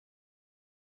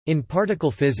In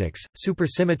particle physics,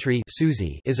 supersymmetry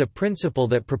is a principle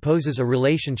that proposes a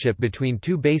relationship between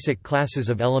two basic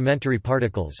classes of elementary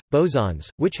particles, bosons,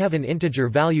 which have an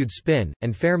integer-valued spin,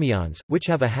 and fermions, which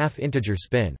have a half-integer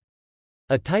spin.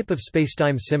 A type of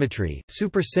spacetime symmetry,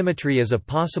 supersymmetry is a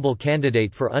possible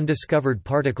candidate for undiscovered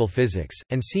particle physics,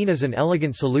 and seen as an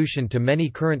elegant solution to many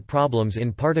current problems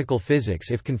in particle physics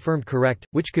if confirmed correct,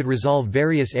 which could resolve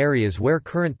various areas where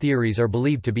current theories are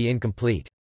believed to be incomplete.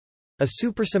 A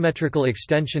supersymmetrical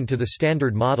extension to the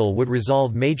Standard Model would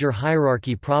resolve major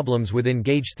hierarchy problems within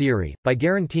gauge theory, by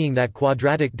guaranteeing that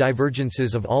quadratic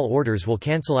divergences of all orders will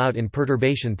cancel out in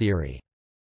perturbation theory.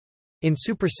 In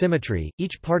supersymmetry,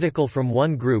 each particle from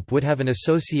one group would have an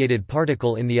associated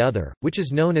particle in the other, which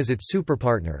is known as its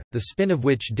superpartner, the spin of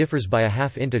which differs by a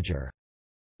half-integer.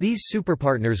 These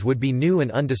superpartners would be new and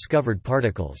undiscovered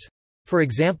particles. For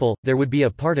example, there would be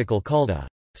a particle called a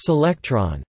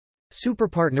selectron,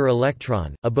 superpartner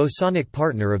electron, a bosonic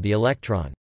partner of the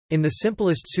electron. In the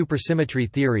simplest supersymmetry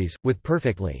theories, with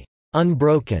perfectly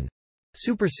unbroken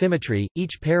supersymmetry,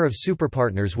 each pair of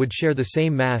superpartners would share the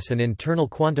same mass and internal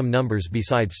quantum numbers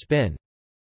besides spin.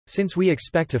 Since we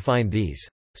expect to find these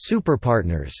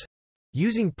superpartners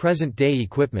using present-day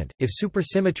equipment, if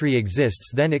supersymmetry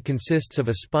exists, then it consists of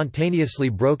a spontaneously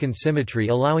broken symmetry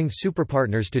allowing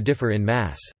superpartners to differ in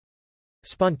mass.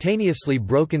 Spontaneously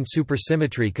broken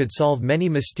supersymmetry could solve many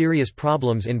mysterious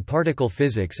problems in particle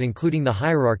physics, including the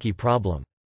hierarchy problem.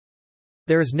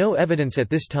 There is no evidence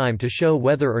at this time to show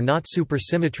whether or not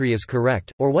supersymmetry is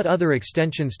correct, or what other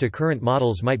extensions to current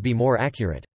models might be more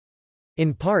accurate.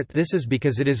 In part this is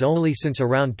because it is only since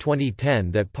around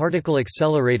 2010 that particle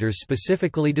accelerators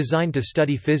specifically designed to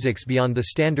study physics beyond the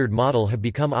Standard Model have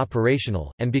become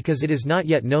operational, and because it is not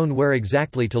yet known where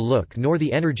exactly to look nor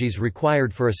the energies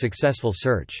required for a successful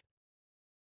search.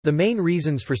 The main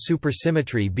reasons for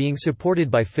supersymmetry being supported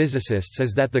by physicists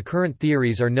is that the current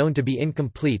theories are known to be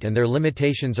incomplete and their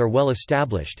limitations are well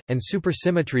established, and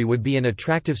supersymmetry would be an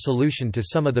attractive solution to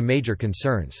some of the major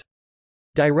concerns.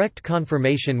 Direct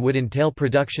confirmation would entail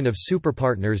production of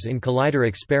superpartners in collider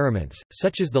experiments,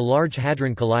 such as the Large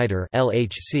Hadron Collider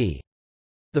 (LHC).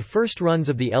 The first runs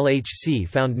of the LHC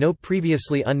found no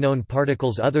previously unknown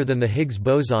particles other than the Higgs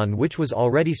boson, which was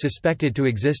already suspected to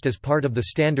exist as part of the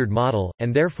Standard Model,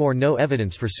 and therefore no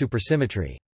evidence for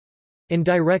supersymmetry.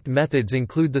 Indirect methods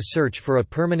include the search for a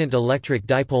permanent electric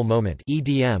dipole moment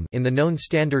 (EDM) in the known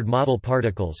Standard Model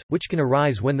particles, which can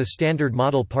arise when the Standard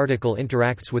Model particle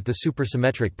interacts with the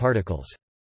supersymmetric particles.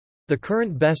 The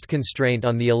current best constraint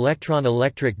on the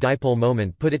electron-electric dipole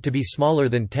moment put it to be smaller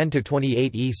than 10 to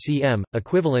 28 ECM,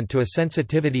 equivalent to a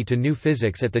sensitivity to new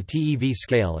physics at the TeV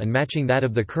scale and matching that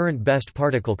of the current best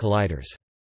particle colliders.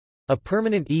 A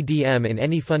permanent EDM in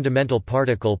any fundamental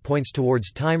particle points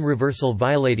towards time reversal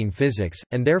violating physics,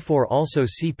 and therefore also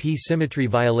CP symmetry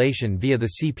violation via the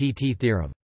CPT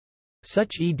theorem.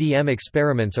 Such EDM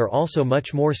experiments are also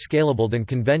much more scalable than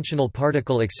conventional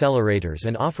particle accelerators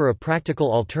and offer a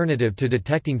practical alternative to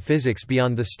detecting physics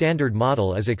beyond the Standard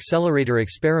Model as accelerator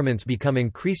experiments become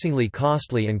increasingly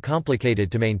costly and complicated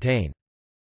to maintain.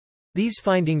 These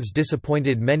findings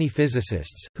disappointed many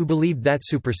physicists, who believed that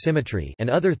supersymmetry and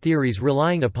other theories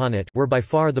relying upon it were by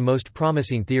far the most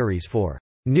promising theories for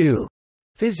new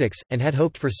physics, and had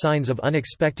hoped for signs of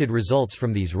unexpected results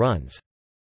from these runs.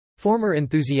 Former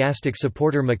enthusiastic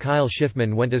supporter Mikhail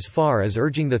Schiffman went as far as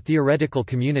urging the theoretical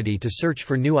community to search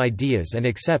for new ideas and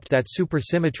accept that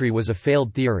supersymmetry was a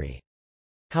failed theory.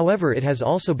 However, it has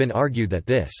also been argued that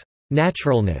this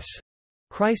naturalness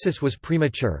crisis was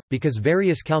premature, because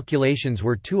various calculations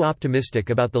were too optimistic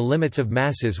about the limits of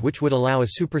masses which would allow a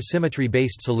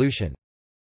supersymmetry-based solution.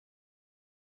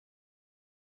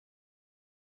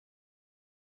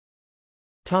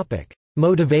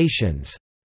 Motivations.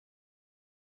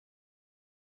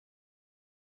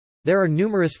 There are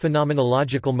numerous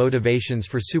phenomenological motivations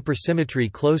for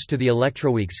supersymmetry close to the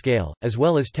electroweak scale, as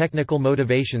well as technical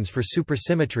motivations for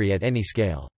supersymmetry at any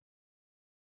scale.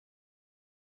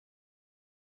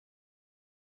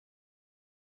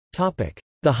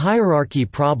 The hierarchy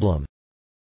problem.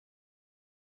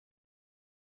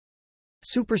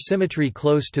 Supersymmetry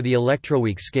close to the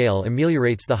electroweak scale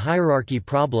ameliorates the hierarchy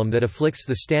problem that afflicts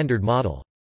the Standard Model.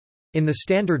 In the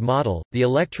Standard Model, the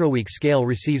electroweak scale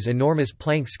receives enormous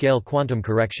Planck scale quantum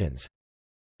corrections.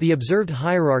 The observed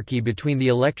hierarchy between the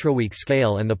electroweak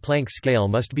scale and the Planck scale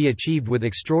must be achieved with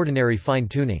extraordinary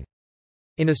fine-tuning.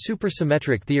 In a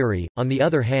supersymmetric theory, on the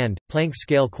other hand, Planck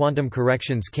scale quantum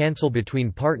corrections cancel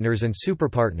between partners and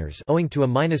superpartners owing to a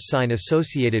minus sign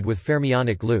associated with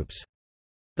fermionic loops.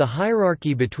 The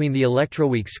hierarchy between the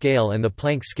electroweak scale and the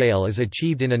Planck scale is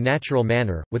achieved in a natural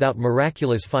manner, without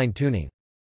miraculous fine-tuning.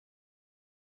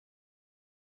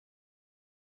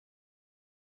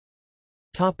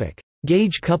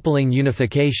 Gauge coupling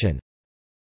unification.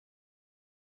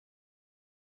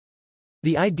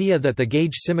 The idea that the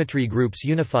gauge symmetry groups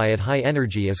unify at high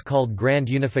energy is called grand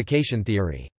unification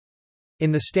theory.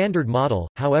 In the Standard Model,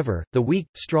 however, the weak,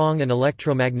 strong and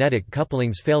electromagnetic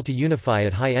couplings fail to unify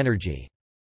at high energy.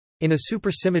 In a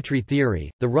supersymmetry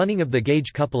theory, the running of the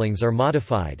gauge couplings are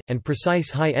modified, and precise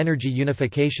high-energy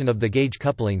unification of the gauge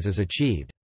couplings is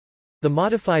achieved. The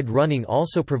modified running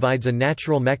also provides a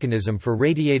natural mechanism for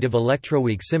radiative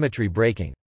electroweak symmetry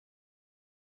breaking.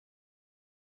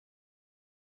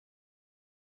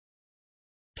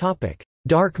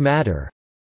 Dark matter.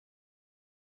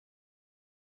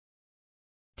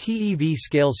 TeV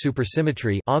scale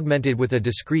supersymmetry augmented with a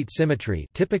discrete symmetry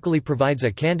typically provides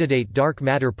a candidate dark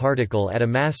matter particle at a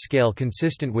mass scale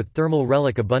consistent with thermal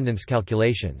relic abundance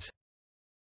calculations.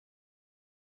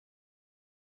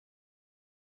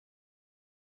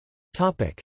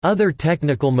 Other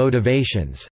technical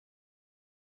motivations.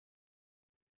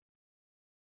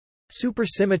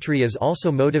 Supersymmetry is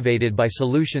also motivated by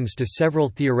solutions to several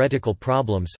theoretical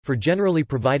problems, for generally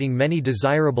providing many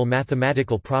desirable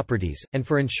mathematical properties, and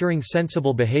for ensuring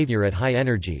sensible behavior at high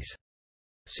energies.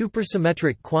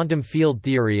 Supersymmetric quantum field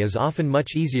theory is often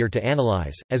much easier to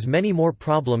analyze, as many more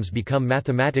problems become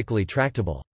mathematically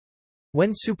tractable.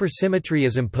 When supersymmetry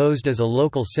is imposed as a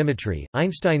local symmetry,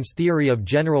 Einstein's theory of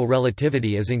general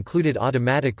relativity is included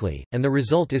automatically, and the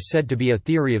result is said to be a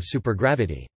theory of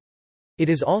supergravity. It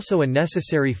is also a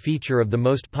necessary feature of the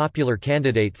most popular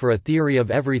candidate for a theory of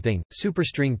everything,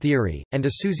 superstring theory, and a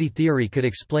SUSY theory could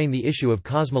explain the issue of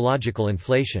cosmological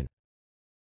inflation.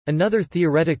 Another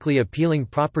theoretically appealing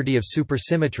property of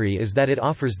supersymmetry is that it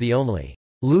offers the only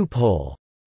loophole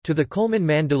to the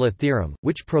Coleman-Mandula theorem,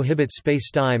 which prohibits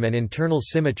spacetime and internal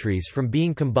symmetries from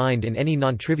being combined in any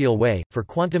non-trivial way, for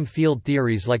quantum field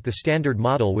theories like the Standard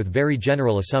Model with very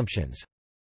general assumptions.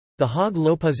 The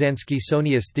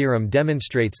Haag-Lopuszanski-Sonius theorem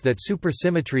demonstrates that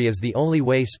supersymmetry is the only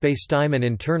way spacetime and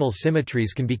internal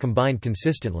symmetries can be combined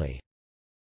consistently.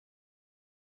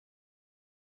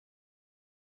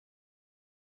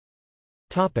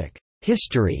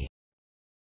 History.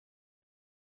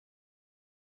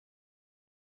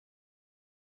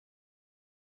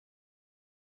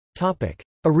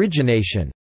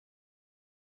 Origination.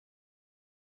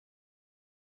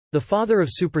 The father of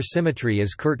supersymmetry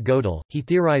is Kurt Gödel. He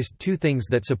theorized two things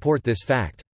that support this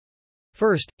fact.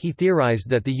 First, he theorized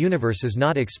that the universe is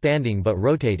not expanding but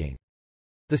rotating.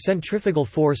 The centrifugal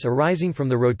force arising from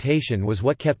the rotation was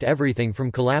what kept everything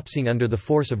from collapsing under the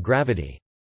force of gravity.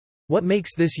 What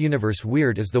makes this universe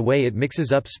weird is the way it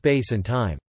mixes up space and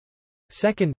time.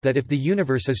 Second, that if the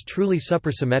universe is truly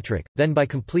supersymmetric, then by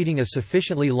completing a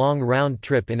sufficiently long round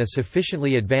trip in a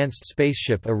sufficiently advanced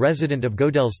spaceship, a resident of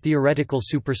Gödel's theoretical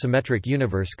supersymmetric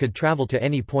universe could travel to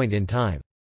any point in time.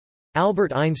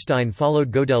 Albert Einstein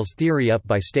followed Gödel's theory up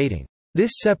by stating,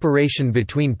 "This separation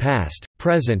between past,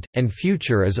 present, and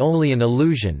future is only an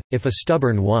illusion, if a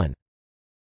stubborn one."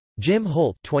 Jim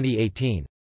Holt 2018.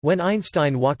 When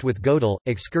Einstein Walked with Gödel,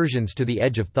 Excursions to the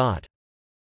Edge of Thought.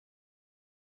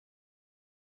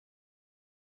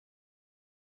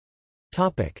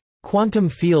 Quantum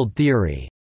field theory.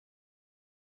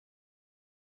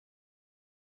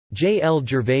 J. L.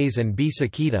 Gervais and B.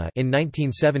 Sakita in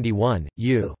 1971,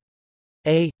 U.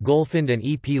 A. Golfand and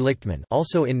E. P. Lichtman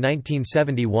also in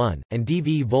 1971, and D.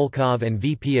 V. Volkov and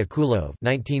V. P. Akulov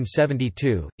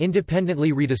 1972,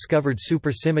 independently rediscovered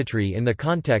supersymmetry in the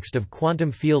context of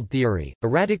quantum field theory, a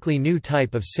radically new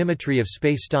type of symmetry of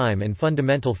spacetime and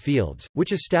fundamental fields,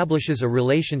 which establishes a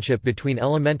relationship between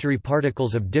elementary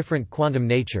particles of different quantum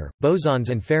nature,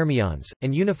 bosons and fermions,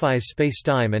 and unifies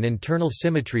spacetime and internal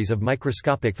symmetries of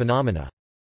microscopic phenomena.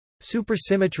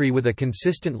 Supersymmetry with a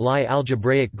consistent Lie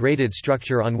algebraic graded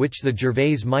structure on which the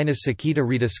Gervais-Sakita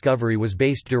rediscovery was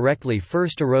based directly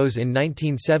first arose in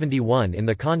 1971 in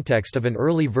the context of an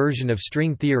early version of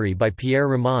string theory by Pierre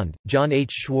Ramond, John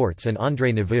H. Schwartz and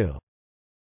André Neveu.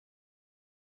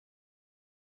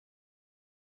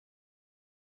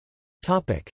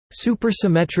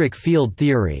 Supersymmetric field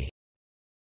theory.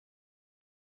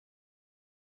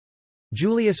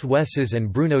 Julius Wesses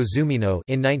and Bruno Zumino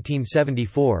in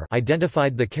 1974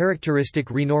 identified the characteristic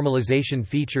renormalization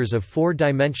features of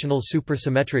four-dimensional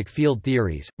supersymmetric field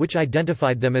theories, which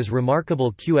identified them as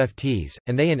remarkable QFTs,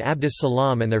 and they and Abdus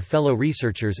Salam and their fellow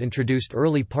researchers introduced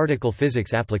early particle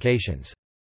physics applications.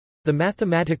 The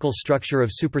mathematical structure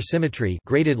of supersymmetry,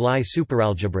 graded Lie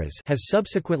superalgebras, has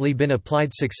subsequently been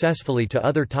applied successfully to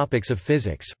other topics of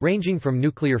physics, ranging from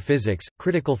nuclear physics,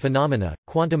 critical phenomena,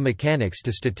 quantum mechanics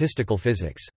to statistical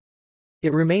physics.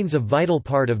 It remains a vital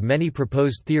part of many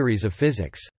proposed theories of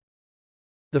physics.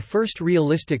 The first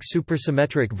realistic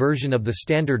supersymmetric version of the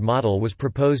Standard Model was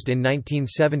proposed in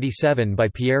 1977 by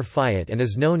Pierre Fayet and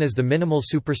is known as the Minimal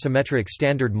Supersymmetric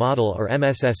Standard Model, or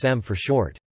MSSM for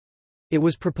short. It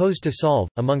was proposed to solve,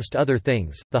 amongst other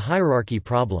things, the hierarchy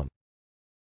problem.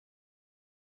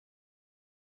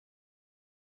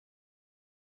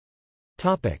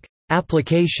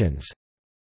 Applications.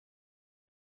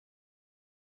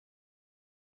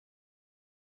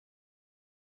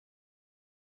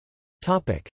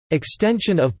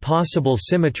 Extension of possible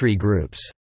symmetry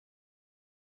groups.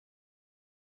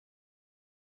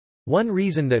 One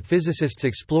reason that physicists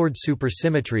explored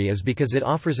supersymmetry is because it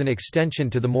offers an extension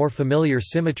to the more familiar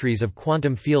symmetries of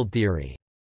quantum field theory.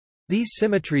 These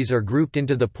symmetries are grouped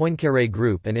into the Poincaré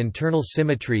group and internal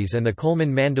symmetries, and the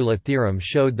Coleman-Mandula theorem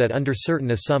showed that under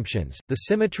certain assumptions, the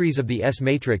symmetries of the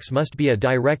S-matrix must be a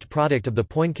direct product of the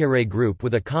Poincaré group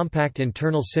with a compact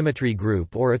internal symmetry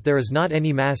group, or if there is not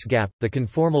any mass gap, the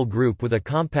conformal group with a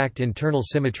compact internal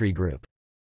symmetry group.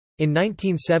 In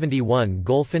 1971,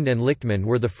 Goldfund and Lichtman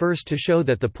were the first to show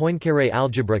that the Poincaré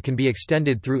algebra can be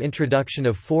extended through introduction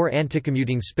of 4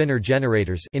 anticommuting spinor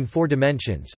generators in 4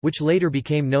 dimensions, which later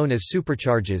became known as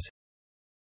supercharges.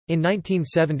 In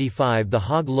 1975, the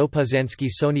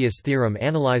Haag-Lopuszanski-Sonius theorem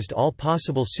analyzed all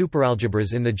possible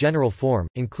superalgebras in the general form,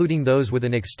 including those with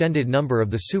an extended number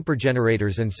of the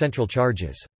supergenerators and central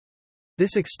charges.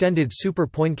 This extended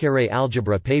super-Poincaré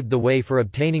algebra paved the way for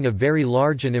obtaining a very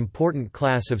large and important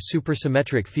class of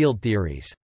supersymmetric field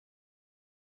theories.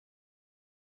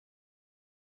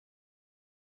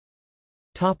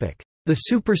 The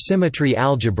supersymmetry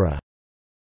algebra.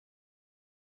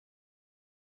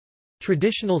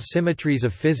 Traditional symmetries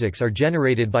of physics are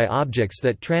generated by objects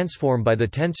that transform by the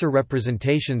tensor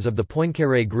representations of the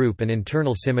Poincaré group and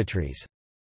internal symmetries.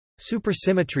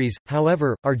 Supersymmetries,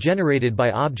 however, are generated by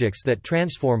objects that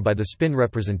transform by the spin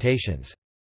representations.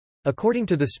 According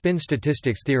to the spin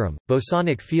statistics theorem,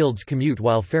 bosonic fields commute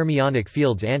while fermionic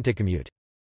fields anticommute.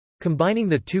 Combining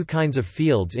the two kinds of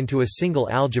fields into a single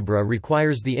algebra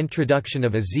requires the introduction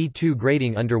of a Z2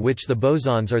 grading under which the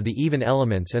bosons are the even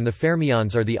elements and the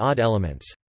fermions are the odd elements.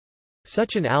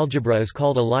 Such an algebra is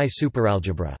called a Lie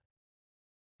superalgebra.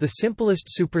 The simplest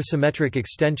supersymmetric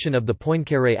extension of the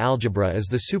Poincaré algebra is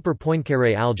the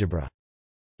super-Poincaré algebra.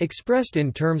 Expressed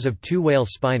in terms of two Weyl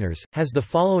spinors, has the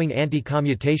following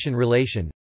anti-commutation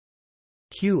relation: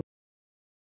 Q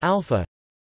alpha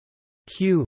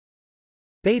Q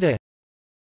beta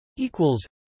equals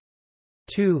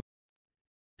 2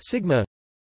 sigma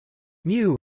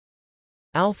mu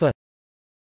alpha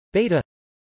beta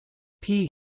p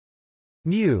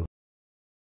mu.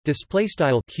 Display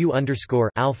style q underscore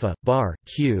alpha bar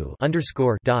q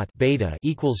underscore dot beta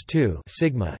equals 2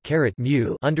 sigma caret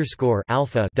mu underscore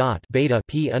alpha dot beta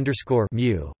p underscore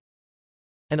mu,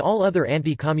 and all other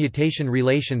anti-commutation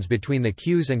relations between the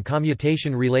q's and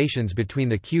commutation relations between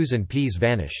the q's and p's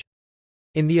vanish.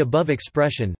 In the above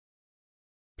expression,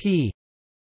 p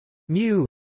mu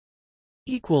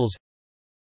equals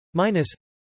minus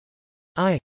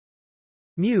I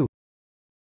mu.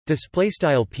 Display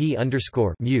style p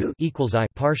underscore mu equals I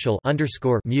partial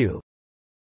underscore mu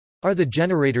are the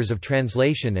generators of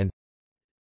translation, and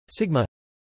sigma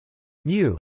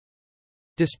mu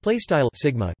display style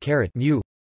sigma caret mu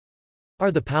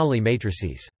are the Pauli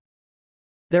matrices.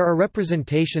 There are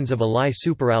representations of a Lie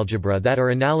superalgebra that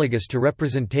are analogous to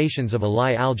representations of a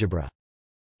Lie algebra.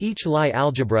 Each Lie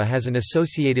algebra has an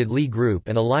associated Lie group,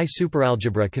 and a Lie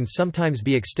superalgebra can sometimes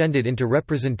be extended into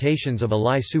representations of a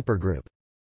Lie supergroup.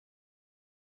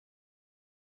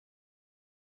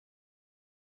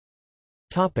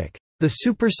 The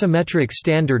supersymmetric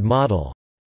standard model.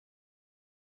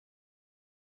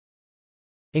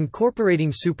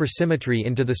 Incorporating supersymmetry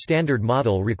into the standard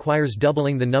model requires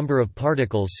doubling the number of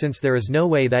particles, since there is no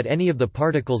way that any of the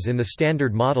particles in the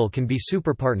standard model can be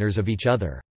superpartners of each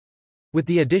other. With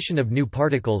the addition of new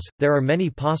particles, there are many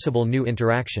possible new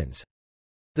interactions.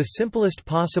 The simplest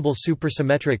possible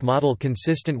supersymmetric model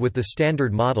consistent with the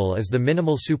Standard Model is the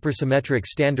Minimal Supersymmetric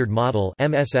Standard Model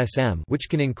 (MSSM), which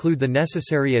can include the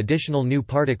necessary additional new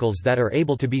particles that are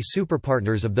able to be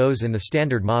superpartners of those in the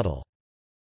Standard Model.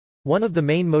 One of the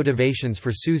main motivations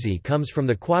for SUSY comes from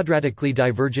the quadratically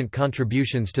divergent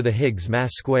contributions to the Higgs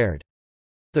mass squared.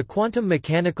 The quantum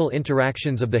mechanical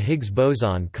interactions of the Higgs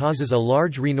boson causes a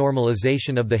large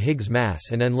renormalization of the Higgs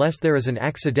mass, and unless there is an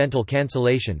accidental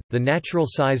cancellation, the natural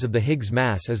size of the Higgs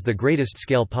mass is the greatest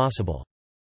scale possible.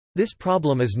 This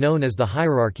problem is known as the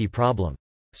hierarchy problem.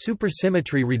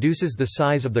 Supersymmetry reduces the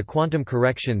size of the quantum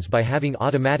corrections by having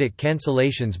automatic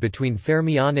cancellations between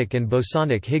fermionic and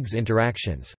bosonic Higgs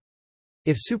interactions.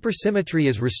 If supersymmetry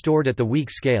is restored at the weak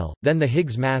scale, then the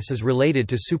Higgs mass is related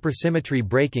to supersymmetry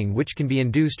breaking, which can be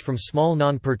induced from small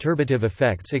non-perturbative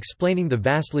effects explaining the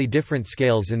vastly different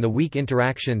scales in the weak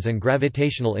interactions and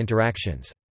gravitational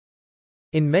interactions.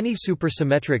 In many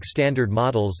supersymmetric standard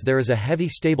models there is a heavy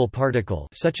stable particle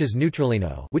such as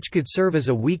neutralino which could serve as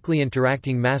a weakly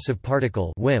interacting massive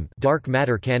particle (WIMP) dark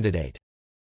matter candidate.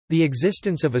 The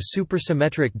existence of a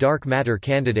supersymmetric dark matter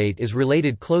candidate is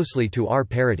related closely to R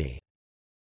parity.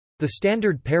 The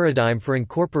standard paradigm for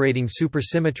incorporating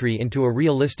supersymmetry into a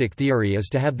realistic theory is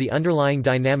to have the underlying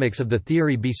dynamics of the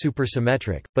theory be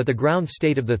supersymmetric, but the ground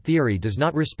state of the theory does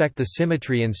not respect the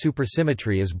symmetry and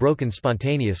supersymmetry is broken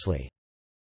spontaneously.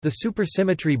 The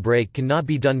supersymmetry break cannot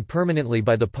be done permanently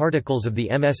by the particles of the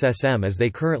MSSM as they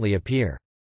currently appear.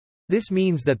 This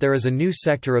means that there is a new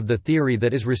sector of the theory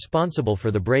that is responsible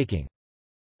for the breaking.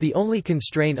 The only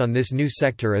constraint on this new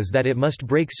sector is that it must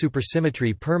break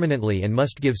supersymmetry permanently and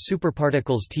must give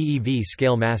superparticles TeV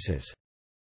scale masses.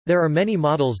 There are many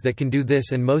models that can do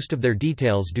this and most of their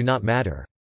details do not matter.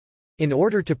 In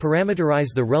order to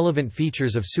parameterize the relevant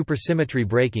features of supersymmetry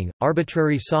breaking,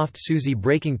 arbitrary soft SUSY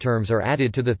breaking terms are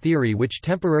added to the theory which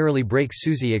temporarily break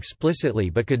SUSY explicitly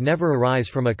but could never arise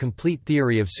from a complete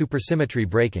theory of supersymmetry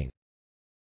breaking.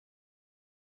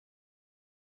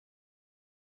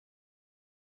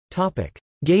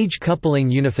 Gauge coupling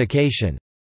unification.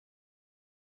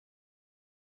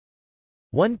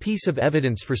 One piece of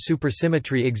evidence for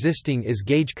supersymmetry existing is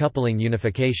gauge coupling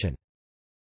unification.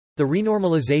 The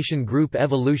renormalization group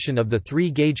evolution of the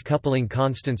three gauge coupling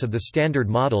constants of the Standard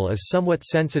Model is somewhat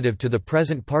sensitive to the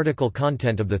present particle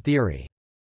content of the theory.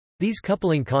 These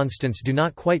coupling constants do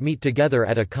not quite meet together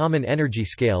at a common energy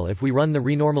scale if we run the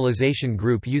renormalization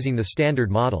group using the Standard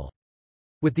Model.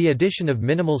 With the addition of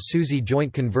minimal SUSY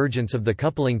joint convergence of the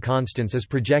coupling constants is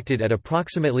projected at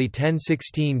approximately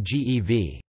 1016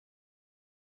 GeV.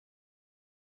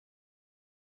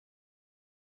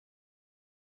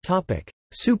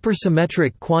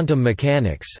 Supersymmetric quantum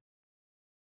mechanics.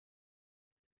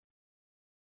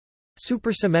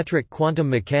 Supersymmetric quantum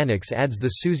mechanics adds the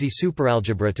SUSY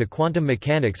superalgebra to quantum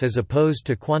mechanics as opposed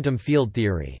to quantum field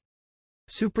theory.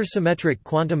 Supersymmetric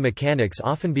quantum mechanics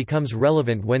often becomes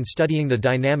relevant when studying the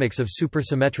dynamics of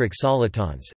supersymmetric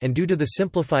solitons, and due to the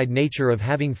simplified nature of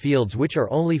having fields which are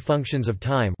only functions of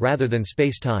time rather than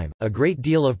spacetime, a great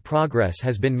deal of progress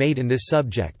has been made in this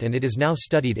subject and it is now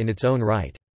studied in its own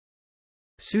right.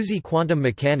 SUSY quantum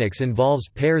mechanics involves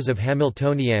pairs of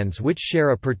Hamiltonians which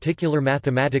share a particular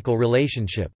mathematical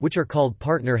relationship, which are called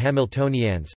partner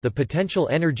Hamiltonians. The potential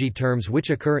energy terms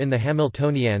which occur in the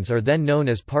Hamiltonians are then known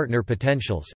as partner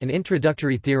potentials. An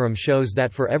introductory theorem shows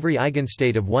that for every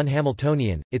eigenstate of one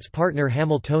Hamiltonian, its partner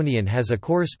Hamiltonian has a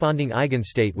corresponding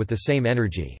eigenstate with the same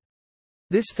energy.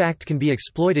 This fact can be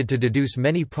exploited to deduce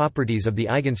many properties of the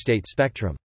eigenstate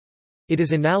spectrum. It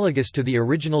is analogous to the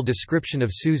original description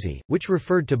of SUSY, which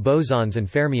referred to bosons and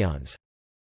fermions.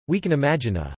 We can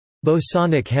imagine a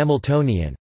bosonic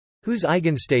Hamiltonian, whose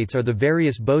eigenstates are the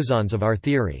various bosons of our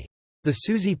theory. The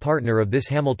SUSY partner of this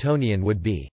Hamiltonian would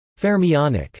be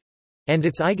fermionic, and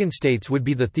its eigenstates would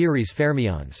be the theory's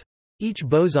fermions. Each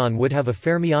boson would have a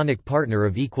fermionic partner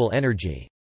of equal energy.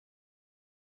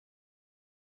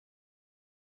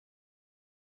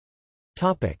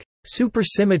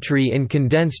 Supersymmetry in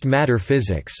condensed matter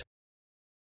physics.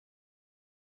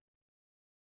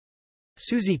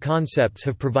 SUSY concepts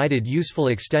have provided useful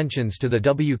extensions to the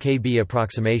WKB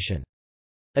approximation.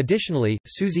 Additionally,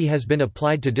 SUSY has been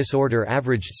applied to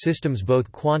disorder-averaged systems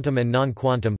both quantum and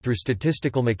non-quantum through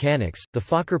statistical mechanics, the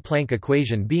Fokker-Planck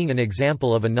equation being an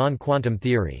example of a non-quantum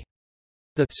theory.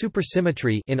 The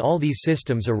supersymmetry in all these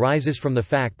systems arises from the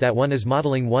fact that one is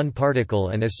modeling one particle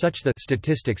and as such the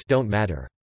statistics don't matter.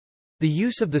 The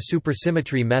use of the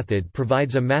supersymmetry method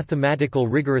provides a mathematical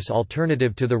rigorous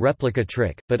alternative to the replica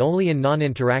trick, but only in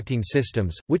non-interacting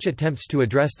systems, which attempts to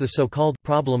address the so-called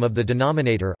problem of the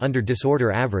denominator under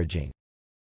disorder averaging.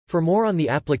 For more on the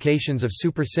applications of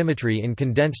supersymmetry in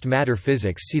condensed matter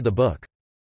physics, see the book.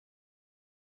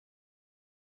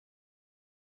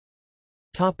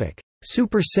 Topic: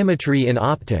 Supersymmetry in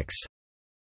optics.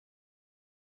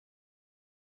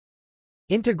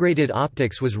 Integrated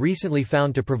optics was recently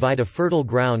found to provide a fertile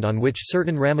ground on which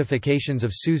certain ramifications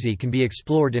of SUSY can be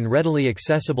explored in readily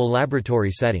accessible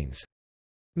laboratory settings.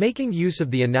 Making use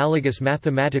of the analogous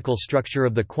mathematical structure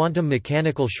of the quantum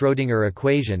mechanical Schrödinger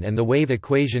equation and the wave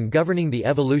equation governing the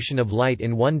evolution of light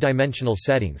in one-dimensional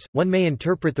settings, one may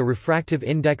interpret the refractive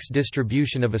index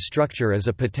distribution of a structure as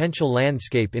a potential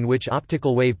landscape in which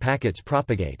optical wave packets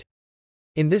propagate.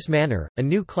 In this manner, a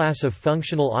new class of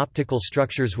functional optical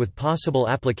structures with possible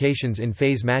applications in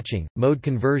phase matching, mode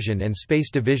conversion and space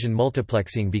division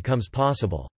multiplexing becomes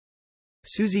possible.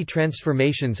 SUSY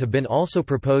transformations have been also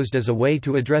proposed as a way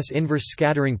to address inverse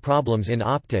scattering problems in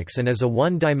optics and as a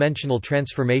one-dimensional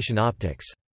transformation optics.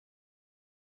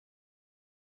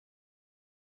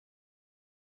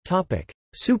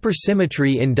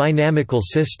 Supersymmetry in dynamical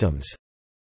systems.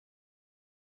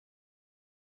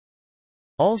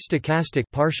 All stochastic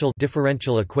partial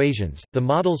differential equations, the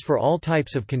models for all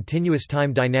types of continuous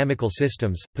time dynamical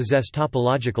systems, possess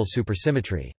topological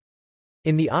supersymmetry.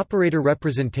 In the operator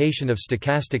representation of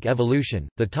stochastic evolution,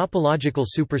 the topological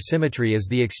supersymmetry is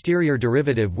the exterior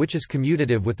derivative which is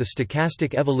commutative with the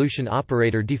stochastic evolution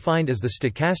operator defined as the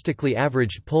stochastically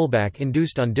averaged pullback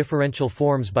induced on differential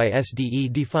forms by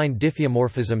SDE-defined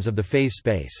diffeomorphisms of the phase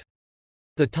space.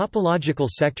 The topological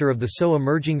sector of the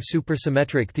so-emerging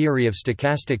supersymmetric theory of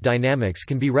stochastic dynamics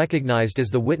can be recognized as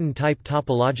the Witten-type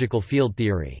topological field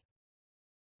theory.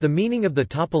 The meaning of the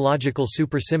topological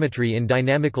supersymmetry in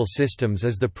dynamical systems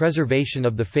is the preservation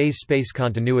of the phase space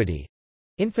continuity.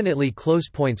 Infinitely close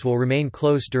points will remain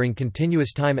close during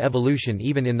continuous time evolution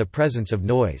even in the presence of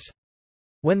noise.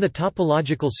 When the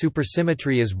topological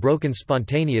supersymmetry is broken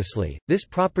spontaneously, this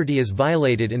property is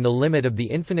violated in the limit of the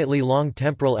infinitely long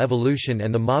temporal evolution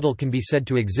and the model can be said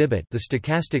to exhibit the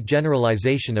stochastic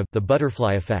generalization of the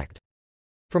butterfly effect.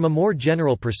 From a more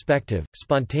general perspective,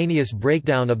 spontaneous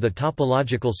breakdown of the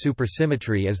topological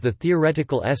supersymmetry is the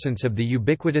theoretical essence of the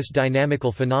ubiquitous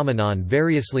dynamical phenomenon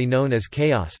variously known as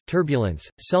chaos, turbulence,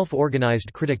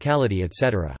 self-organized criticality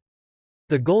etc.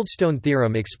 The Goldstone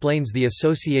theorem explains the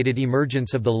associated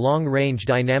emergence of the long-range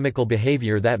dynamical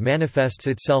behavior that manifests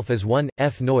itself as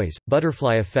 1f noise,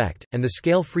 butterfly effect, and the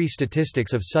scale-free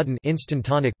statistics of sudden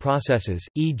instantonic processes,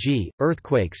 e.g.,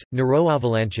 earthquakes,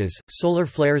 neuroavalanches, solar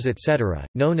flares etc.,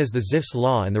 known as the Zipf's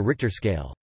law and the Richter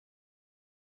scale.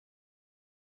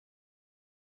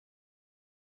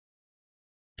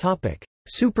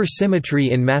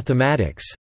 Supersymmetry in mathematics.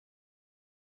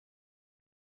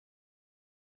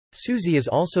 SUSY is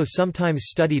also sometimes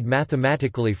studied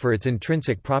mathematically for its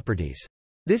intrinsic properties.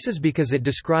 This is because it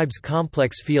describes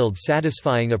complex fields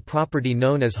satisfying a property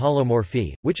known as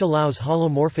holomorphy, which allows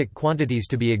holomorphic quantities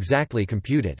to be exactly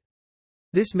computed.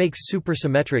 This makes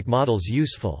supersymmetric models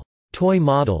useful, toy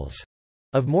models,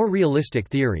 of more realistic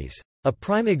theories. A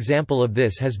prime example of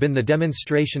this has been the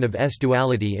demonstration of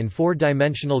S-duality in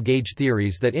four-dimensional gauge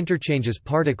theories that interchanges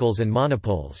particles and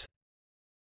monopoles.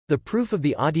 The proof of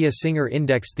the Adia-Singer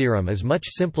index theorem is much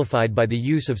simplified by the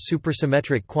use of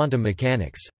supersymmetric quantum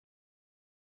mechanics.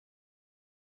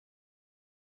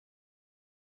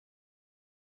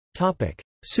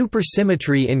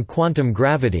 Supersymmetry in quantum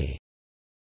gravity.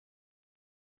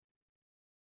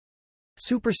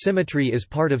 Supersymmetry is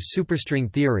part of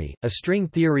superstring theory, a string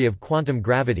theory of quantum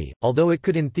gravity, although it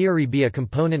could in theory be a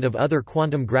component of other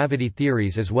quantum gravity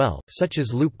theories as well, such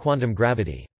as loop quantum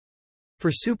gravity. For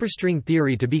superstring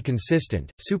theory to be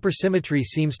consistent, supersymmetry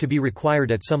seems to be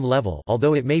required at some level,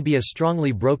 although it may be a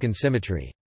strongly broken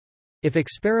symmetry. If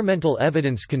experimental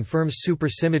evidence confirms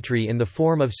supersymmetry in the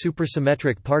form of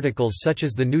supersymmetric particles such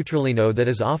as the neutralino that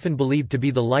is often believed to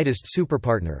be the lightest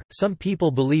superpartner, some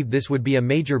people believe this would be a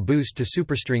major boost to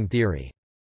superstring theory.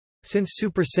 Since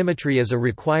supersymmetry is a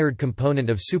required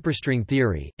component of superstring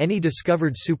theory, any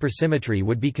discovered supersymmetry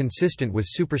would be consistent with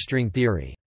superstring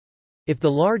theory. If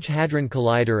the Large Hadron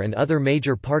Collider and other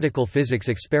major particle physics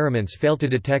experiments fail to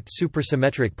detect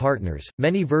supersymmetric partners,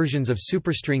 many versions of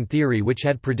superstring theory which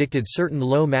had predicted certain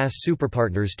low-mass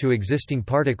superpartners to existing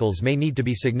particles may need to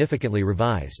be significantly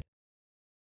revised.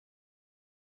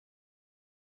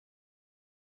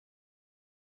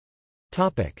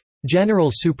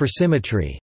 General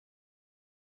supersymmetry.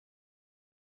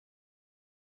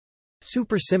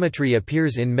 Supersymmetry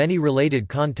appears in many related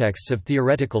contexts of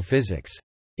theoretical physics.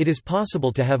 It is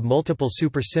possible to have multiple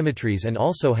supersymmetries and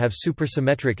also have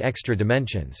supersymmetric extra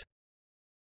dimensions.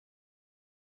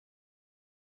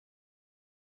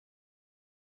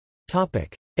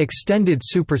 Extended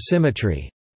supersymmetry.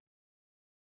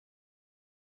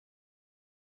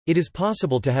 It is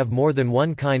possible to have more than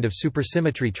one kind of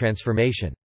supersymmetry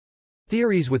transformation.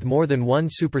 Theories with more than one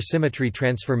supersymmetry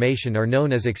transformation are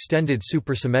known as extended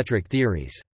supersymmetric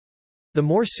theories. The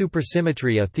more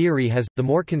supersymmetry a theory has, the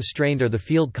more constrained are the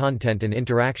field content and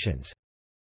interactions.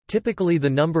 Typically the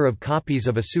number of copies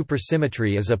of a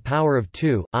supersymmetry is a power of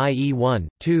 2, i.e. 1,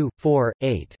 2, 4,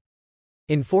 8.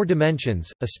 In 4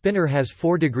 dimensions, a spinor has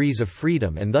 4 degrees of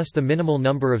freedom and thus the minimal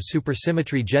number of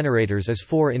supersymmetry generators is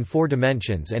 4 in 4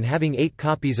 dimensions, and having 8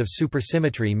 copies of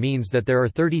supersymmetry means that there are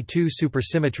 32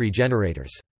 supersymmetry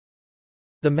generators.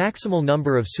 The maximal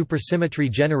number of supersymmetry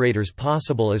generators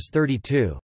possible is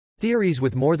 32. Theories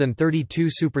with more than 32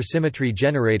 supersymmetry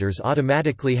generators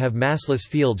automatically have massless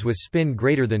fields with spin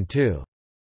greater than 2.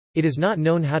 It is not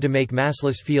known how to make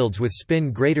massless fields with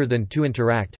spin greater than 2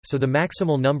 interact, so the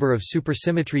maximal number of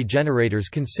supersymmetry generators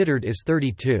considered is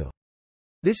 32.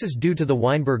 This is due to the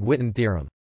Weinberg-Witten theorem.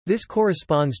 This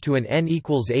corresponds to an n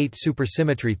equals 8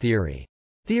 supersymmetry theory.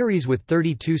 Theories with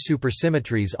 32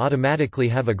 supersymmetries automatically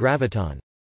have a graviton.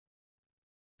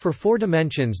 For 4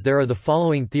 dimensions there are the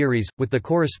following theories, with the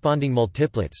corresponding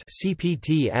multiplets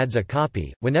CPT adds a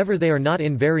copy, whenever they are not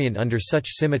invariant under such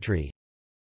symmetry.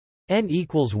 N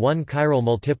equals 1 chiral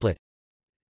multiplet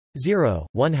 0,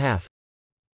 1/2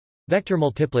 vector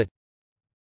multiplet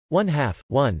 1/2,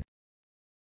 1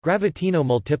 gravitino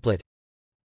multiplet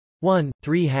 1,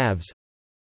 3/2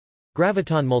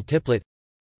 graviton multiplet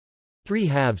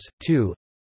 3/2, 2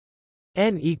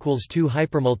 N equals 2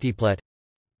 hypermultiplet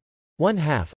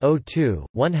 1/2, 02,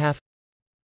 1/2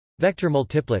 vector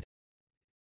multiplet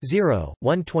 0,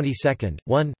 1/22,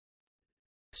 1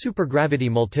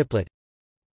 supergravity multiplet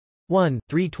 1,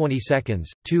 3/22,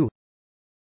 2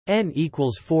 N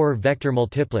equals 4 vector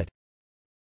multiplet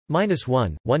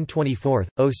 -1, 1/24,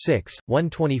 06,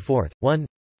 1/24, 1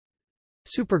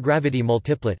 supergravity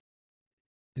multiplet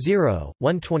 0,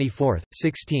 1/24,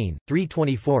 16,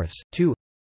 3/24, 2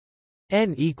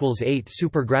 N equals 8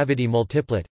 supergravity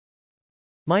multiplet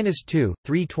 -2,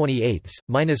 3/28,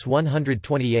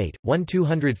 -128,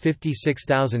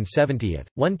 1/256,070th,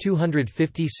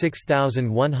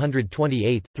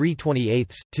 1/256,128,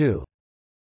 3/28, 2.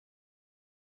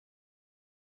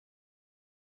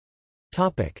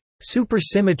 Topic: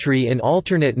 Supersymmetry in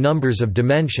alternate numbers of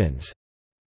dimensions.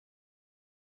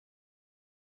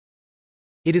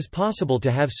 It is possible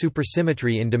to have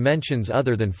supersymmetry in dimensions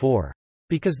other than 4.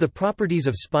 Because the properties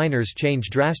of spinors change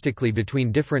drastically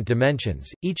between different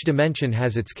dimensions, each dimension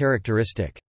has its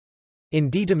characteristic. In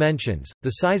d dimensions,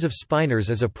 the size of spinors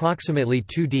is approximately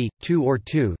 2d, 2 or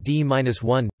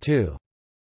 2d-1, 2.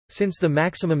 Since the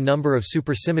maximum number of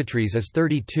supersymmetries is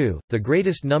 32, the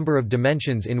greatest number of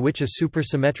dimensions in which a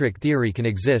supersymmetric theory can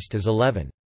exist is 11.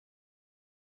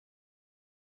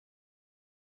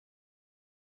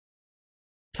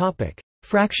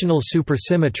 Fractional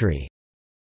supersymmetry.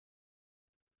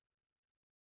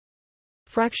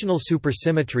 Fractional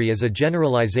supersymmetry is a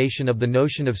generalization of the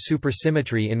notion of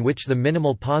supersymmetry in which the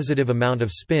minimal positive amount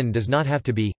of spin does not have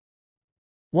to be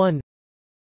 1,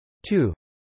 2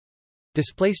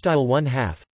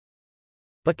 ⁻1/2,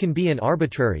 but can be an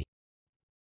arbitrary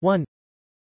 1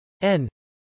 n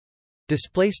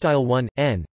 ⁻1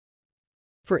 n.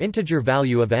 For integer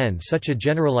value of n, such a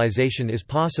generalization is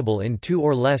possible in 2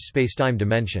 or less spacetime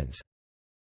dimensions.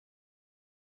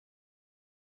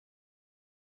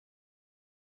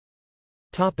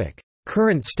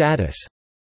 Current status.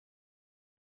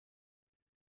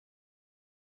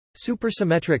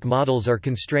 Supersymmetric models are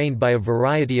constrained by a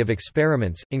variety of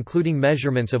experiments, including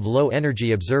measurements of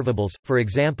low-energy observables, for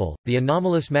example, the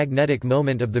anomalous magnetic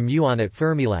moment of the muon at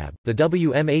Fermilab, the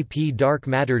WMAP dark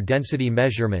matter density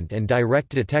measurement and direct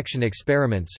detection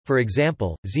experiments, for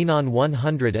example, Xenon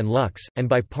 100 and LUX, and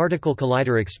by particle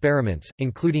collider experiments,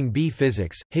 including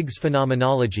B-physics, Higgs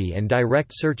phenomenology and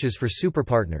direct searches for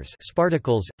superpartners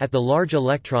sparticles, at the Large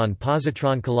Electron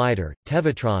Positron Collider,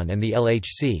 Tevatron and the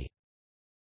LHC.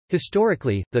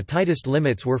 Historically, the tightest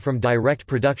limits were from direct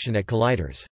production at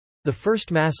colliders. The first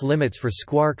mass limits for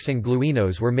squarks and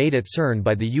gluinos were made at CERN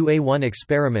by the UA1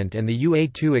 experiment and the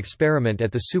UA2 experiment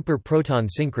at the Super Proton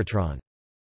Synchrotron.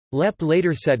 LEP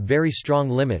later set very strong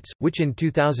limits, which in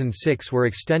 2006 were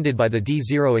extended by the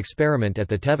D0 experiment at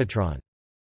the Tevatron.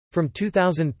 From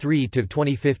 2003 to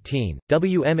 2015,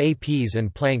 WMAPs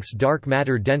and Planck's dark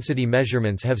matter density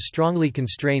measurements have strongly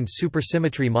constrained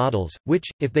supersymmetry models, which,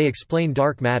 if they explain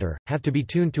dark matter, have to be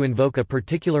tuned to invoke a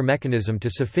particular mechanism to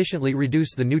sufficiently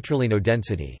reduce the neutralino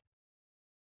density.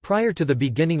 Prior to the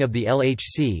beginning of the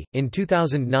LHC, in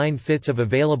 2009 fits of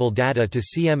available data to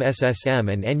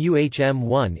CMSSM and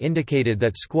NUHM1 indicated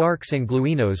that squarks and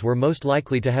gluinos were most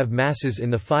likely to have masses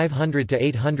in the 500 to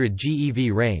 800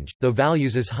 GeV range, though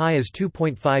values as high as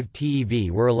 2.5 TeV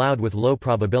were allowed with low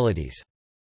probabilities.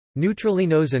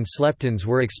 Neutralinos and sleptons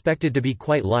were expected to be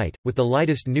quite light, with the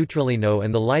lightest neutralino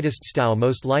and the lightest STAU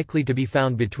most likely to be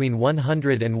found between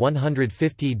 100 and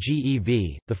 150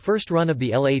 GeV. The first run of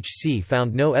the LHC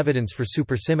found no evidence for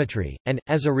supersymmetry, and,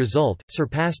 as a result,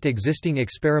 surpassed existing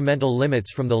experimental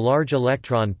limits from the Large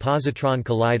Electron-Positron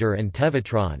Collider and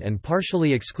Tevatron and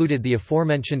partially excluded the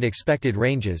aforementioned expected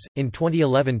ranges. In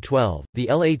 2011-12, the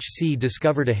LHC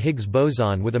discovered a Higgs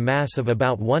boson with a mass of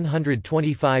about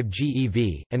 125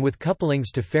 GeV, and with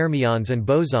couplings to fermions and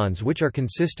bosons which are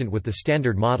consistent with the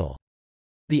Standard Model.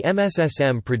 The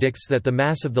MSSM predicts that the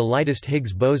mass of the lightest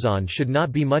Higgs boson should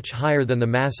not be much higher than the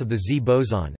mass of the Z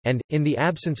boson, and, in the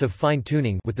absence of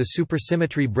fine-tuning with the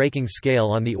supersymmetry breaking scale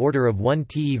on the order of 1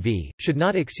 TeV, should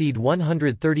not exceed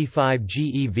 135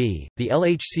 GeV. The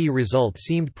LHC result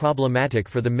seemed problematic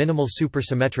for the minimal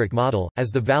supersymmetric model, as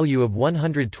the value of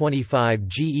 125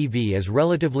 GeV is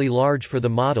relatively large for the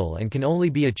model and can only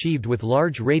be achieved with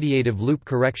large radiative loop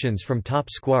corrections from top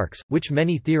squarks, which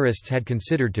many theorists had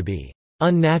considered to be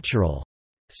unnatural.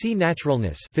 See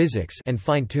naturalness, physics, and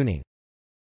fine-tuning.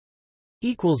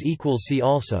 See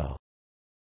also